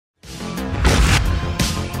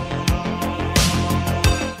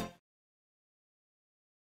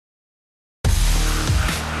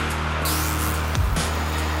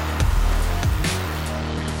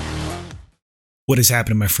What is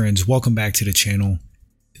happening, my friends? Welcome back to the channel.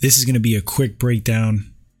 This is going to be a quick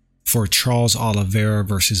breakdown for Charles Oliveira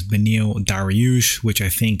versus Beneil Dariush, which I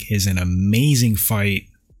think is an amazing fight.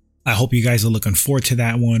 I hope you guys are looking forward to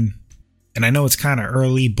that one. And I know it's kind of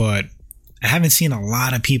early, but I haven't seen a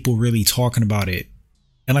lot of people really talking about it.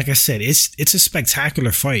 And like I said, it's a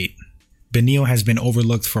spectacular fight. Beneil has been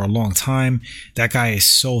overlooked for a long time. That guy is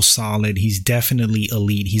so solid. He's definitely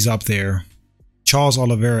elite. He's up there. Charles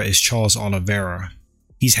Oliveira is Charles Oliveira.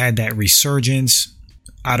 He's had that resurgence.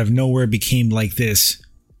 Out of nowhere became like this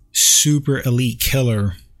super elite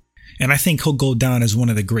killer. And I think he'll go down as one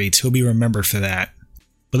of the greats. He'll be remembered for that.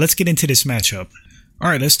 But let's get into this matchup.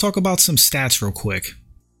 Alright, let's talk about some stats real quick.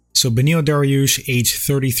 So Beneil Dariush, age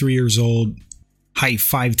 33 years old, height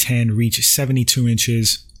 5'10", reach 72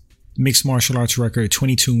 inches, mixed martial arts record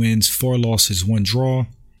 22 wins, 4 losses, 1 draw.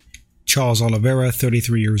 Charles Oliveira,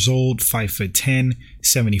 33 years old, 5'10",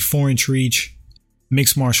 74-inch reach,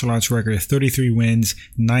 mixed martial arts record 33 wins,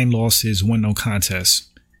 9 losses, 1 no contest.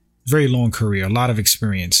 Very long career, a lot of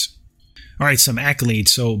experience. Alright, some accolades.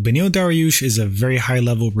 So Beneil Dariush is a very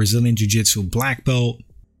high-level Brazilian Jiu-Jitsu black belt.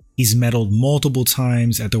 He's medaled multiple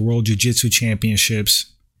times at the World Jiu-Jitsu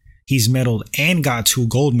Championships. He's medaled and got 2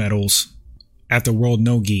 gold medals at the World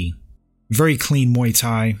No-Gi. Very clean Muay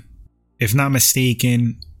Thai. If not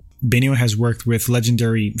mistaken, Beneil has worked with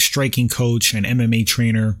legendary striking coach and MMA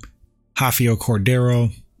trainer Rafael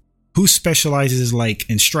Cordeiro, who specializes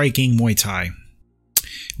in striking Muay Thai.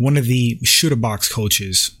 One of the shooter box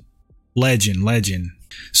coaches. Legend.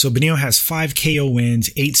 So Beneil has 5 KO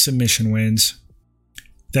wins, 8 submission wins.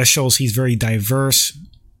 That shows he's very diverse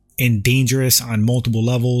and dangerous on multiple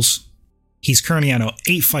levels. He's currently on an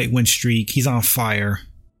 8-fight win streak. He's on fire.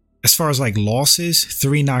 As far as losses,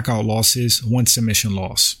 3 knockout losses, 1 submission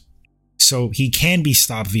loss. So he can be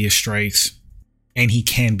stopped via strikes and he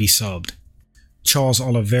can be subbed. Charles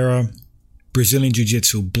Oliveira, Brazilian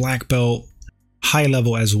Jiu-Jitsu black belt, high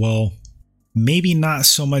level as well. Maybe not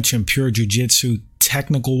so much in pure Jiu-Jitsu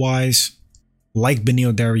technical wise like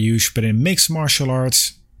Beneil Dariush, but in mixed martial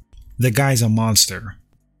arts, the guy's a monster.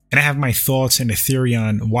 And I have my thoughts and a theory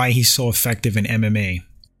on why he's so effective in MMA,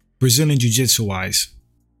 Brazilian Jiu-Jitsu wise.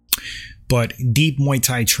 But deep Muay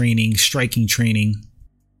Thai training, striking training,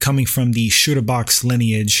 coming from the shooter box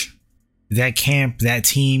lineage, that camp, that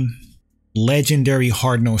team, legendary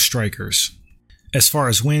hard-nosed strikers. As far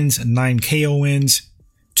as wins, 9 KO wins,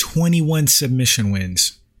 21 submission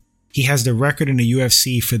wins. He has the record in the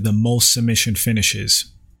UFC for the most submission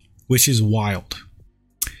finishes, which is wild.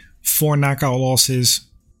 4 knockout losses,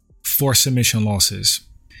 4 submission losses.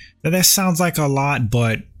 Now that sounds like a lot,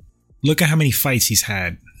 but look at how many fights he's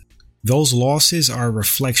had. Those losses are a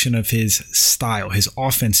reflection of his style, his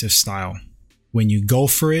offensive style. When you go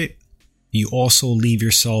for it, you also leave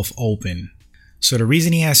yourself open. So the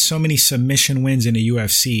reason he has so many submission wins in the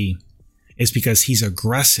UFC is because he's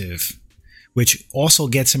aggressive, which also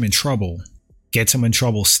gets him in trouble. Gets him in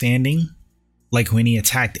trouble standing, like when he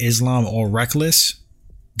attacked Islam all reckless,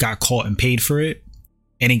 got caught and paid for it,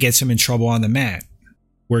 and it gets him in trouble on the mat,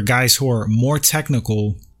 where guys who are more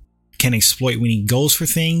technical can exploit when he goes for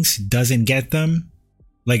things, doesn't get them.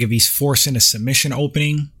 Like if he's forcing a submission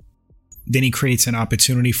opening, then he creates an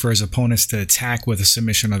opportunity for his opponents to attack with a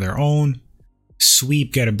submission of their own,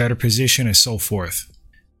 sweep, get a better position, and so forth.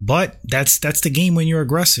 But that's the game when you're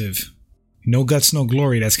aggressive. No guts, no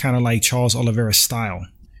glory. That's kind of like Charles Oliveira's style.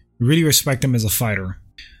 Really respect him as a fighter.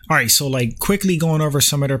 Alright, so quickly going over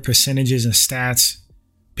some of their percentages and stats.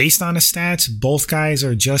 Based on the stats, both guys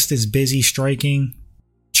are just as busy striking.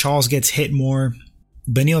 Charles gets hit more.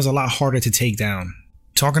 Beneil's a lot harder to take down.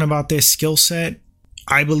 Talking about their skill set,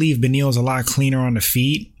 I believe Beneil's a lot cleaner on the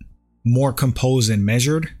feet, more composed and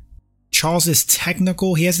measured. Charles is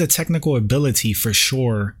technical. He has the technical ability for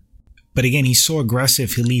sure. But again, he's so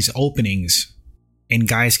aggressive, he leaves openings. And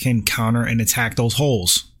guys can counter and attack those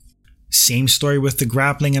holes. Same story with the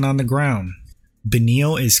grappling and on the ground.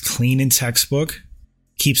 Beneil is clean and textbook,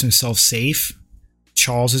 keeps himself safe.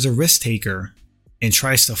 Charles is a risk taker and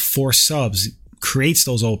tries to force subs, creates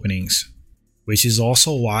those openings, which is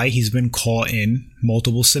also why he's been caught in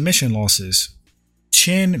multiple submission losses.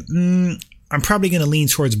 Chin, I'm probably going to lean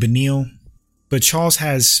towards Beneil, but Charles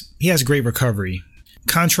has great recovery.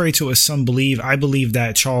 Contrary to what some believe, I believe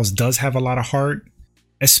that Charles does have a lot of heart,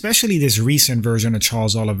 especially this recent version of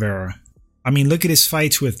Charles Oliveira. I mean, look at his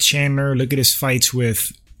fights with Chandler, look at his fights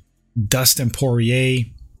with Dustin Poirier,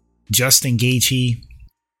 Justin Gaethje.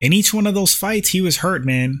 In each one of those fights, he was hurt,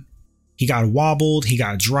 man. He got wobbled, he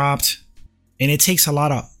got dropped, and it takes a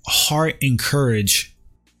lot of heart and courage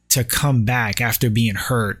to come back after being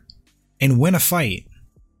hurt and win a fight.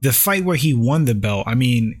 The fight where he won the belt, I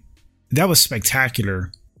mean, that was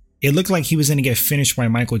spectacular. It looked like he was going to get finished by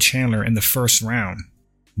Michael Chandler in the first round.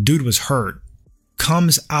 Dude was hurt.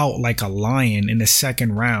 Comes out like a lion in the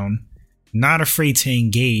second round. Not afraid to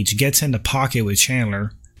engage. Gets in the pocket with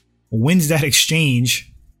Chandler. Wins that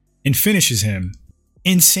exchange. And finishes him.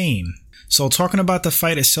 Insane. So talking about the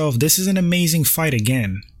fight itself, this is an amazing fight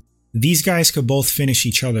again. These guys could both finish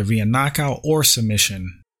each other via knockout or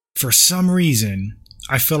submission. For some reason,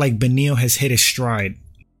 I feel like Beneil has hit his stride.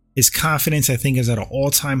 His confidence, I think, is at an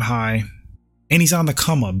all-time high. And he's on the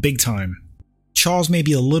come up, big time. Charles may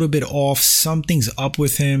be a little bit off. Something's up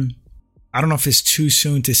with him. I don't know if it's too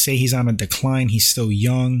soon to say he's on a decline. He's still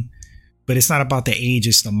young. But it's not about the age,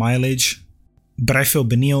 it's the mileage. But I feel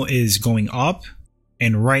Beneil is going up.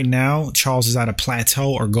 And right now, Charles is at a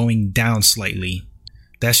plateau or going down slightly.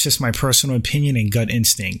 That's just my personal opinion and gut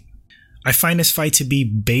instinct. I find this fight to be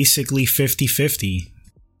basically 50-50.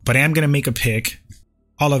 But I am going to make a pick.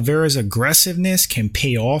 Oliveira's aggressiveness can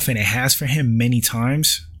pay off, and it has for him many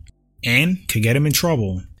times, and could get him in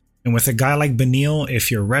trouble. And with a guy like Beneil,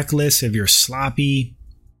 if you're reckless, if you're sloppy,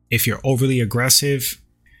 if you're overly aggressive,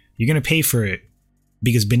 you're going to pay for it.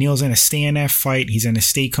 Because Beneil's going to stay in that fight, he's going to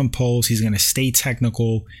stay composed, he's going to stay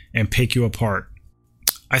technical, and pick you apart.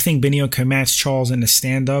 I think Beneil can match Charles in the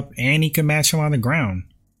stand-up, and he can match him on the ground.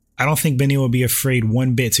 I don't think Beneil will be afraid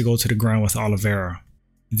one bit to go to the ground with Oliveira.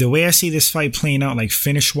 The way I see this fight playing out, like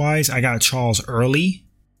finish-wise, I got Charles early,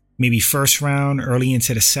 maybe first round, early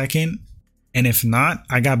into the second. And if not,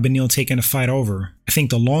 I got Beneil taking the fight over. I think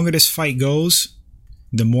the longer this fight goes,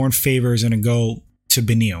 the more in favor is going to go to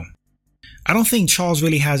Beneil. I don't think Charles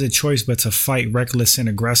really has a choice but to fight reckless and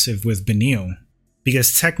aggressive with Beneil.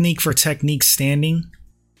 Because technique for technique standing,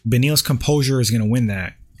 Beneil's composure is going to win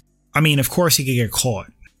that. I mean, of course he could get caught.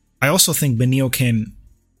 I also think Beneil can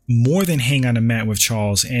more than hang on the mat with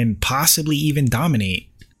Charles and possibly even dominate.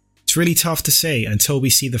 It's really tough to say until we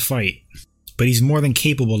see the fight, but he's more than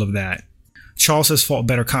capable of that. Charles has fought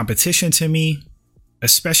better competition to me,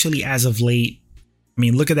 especially as of late. I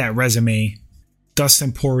mean, look at that resume.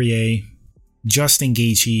 Dustin Poirier, Justin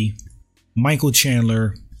Gaethje, Michael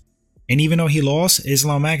Chandler, and even though he lost,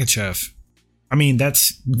 Islam Makhachev. I mean,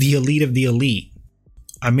 that's the elite of the elite.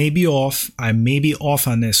 I may be off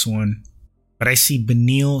on this one, but I see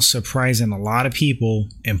Beneil surprising a lot of people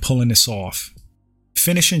and pulling this off.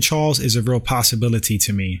 Finishing Charles is a real possibility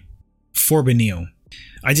to me for Beneil.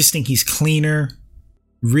 I just think he's cleaner,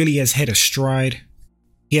 really has hit a stride.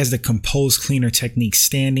 He has the composed, cleaner technique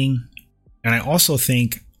standing. And I also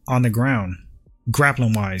think on the ground,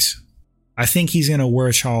 grappling wise, I think he's going to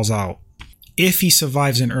wear Charles out if he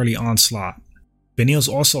survives an early onslaught. Beneil's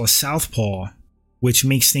also a southpaw, which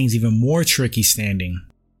makes things even more tricky standing.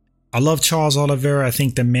 I love Charles Oliveira. I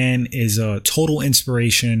think the man is a total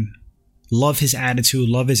inspiration. Love his attitude,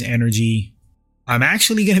 love his energy. I'm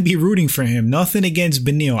actually going to be rooting for him. Nothing against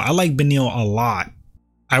Beneil. I like Beneil a lot.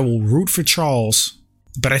 I will root for Charles,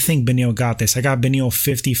 but I think Beneil got this. I got Beneil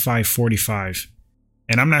 55-45.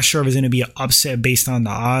 And I'm not sure if it's going to be an upset based on the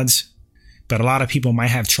odds, but a lot of people might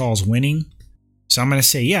have Charles winning. So I'm going to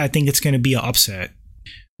say, yeah, I think it's going to be an upset.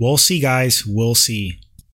 We'll see, guys. We'll see.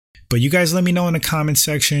 But you guys let me know in the comment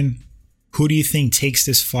section, who do you think takes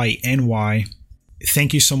this fight and why?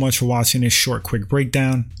 Thank you so much for watching this short, quick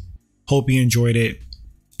breakdown. Hope you enjoyed it.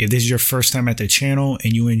 If this is your first time at the channel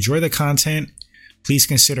and you enjoy the content, please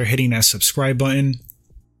consider hitting that subscribe button.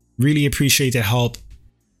 Really appreciate the help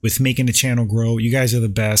with making the channel grow. You guys are the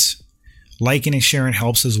best. Liking and sharing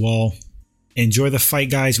helps as well. Enjoy the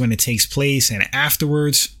fight, guys, when it takes place. And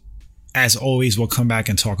afterwards, as always, we'll come back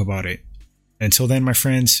and talk about it. Until then, my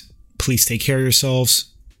friends, please take care of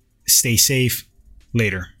yourselves. Stay safe.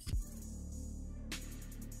 Later.